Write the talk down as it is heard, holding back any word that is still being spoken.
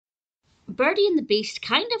Birdie and the Beast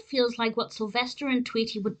kind of feels like what Sylvester and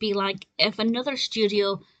Tweety would be like if another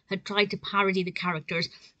studio had tried to parody the characters.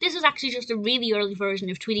 This is actually just a really early version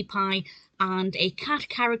of Tweety Pie and a cat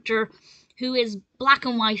character who is black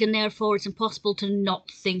and white, and therefore it's impossible to not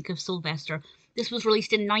think of Sylvester. This was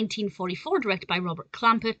released in 1944, directed by Robert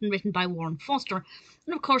Clampett and written by Warren Foster.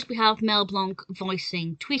 And of course we have Mel Blanc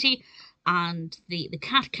voicing Tweety and the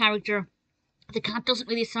cat character. The cat doesn't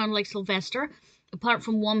really sound like Sylvester, apart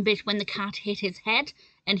from one bit when the cat hit his head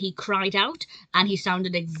and he cried out, and he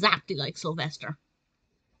sounded exactly like Sylvester.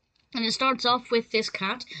 And it starts off with this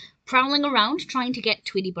cat prowling around trying to get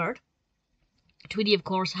Tweety Bird. Tweety, of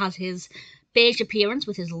course, has his beige appearance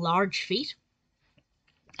with his large feet.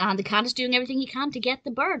 And the cat is doing everything he can to get the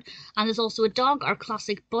bird. And there's also a dog, our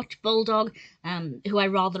classic Butch bulldog, who I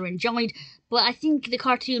rather enjoyed. But I think the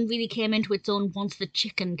cartoon really came into its own once the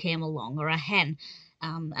chicken came along, or a hen.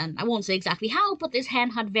 And I won't say exactly how, but this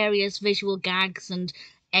hen had various visual gags and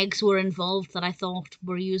eggs were involved that I thought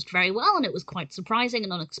were used very well, and it was quite surprising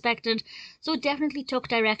and unexpected. So it definitely took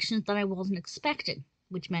directions that I wasn't expecting,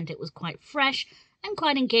 which meant it was quite fresh and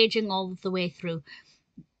quite engaging all the way through.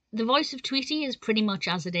 The voice of Tweety is pretty much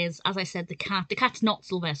as it is. As I said, the cat. The cat's not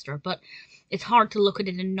Sylvester, but it's hard to look at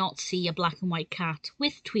it and not see a black and white cat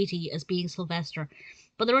with Tweety as being Sylvester.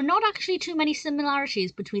 But there are not actually too many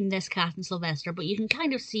similarities between this cat and Sylvester, but you can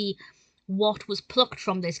kind of see what was plucked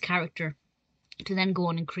from this character to then go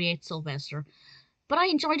on and create Sylvester. But I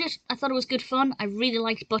enjoyed it. I thought it was good fun. I really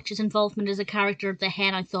liked Butch's involvement as a character. The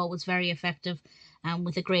hen I thought was very effective,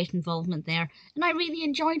 with a great involvement there. And I really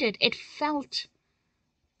enjoyed it. It felt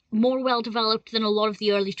more well developed than a lot of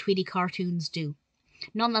the early Tweety cartoons do.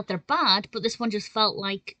 Not that they're bad, but this one just felt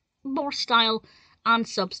like more style and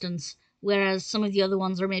substance, whereas some of the other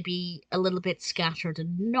ones are maybe a little bit scattered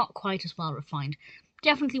and not quite as well refined.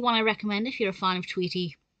 Definitely one I recommend if you're a fan of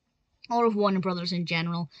Tweety or of Warner Brothers in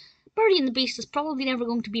general. Birdie and the Beast is probably never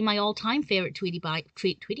going to be my all-time favourite Tweety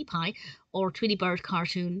Pie or Tweety Bird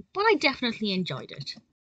cartoon, but I definitely enjoyed it.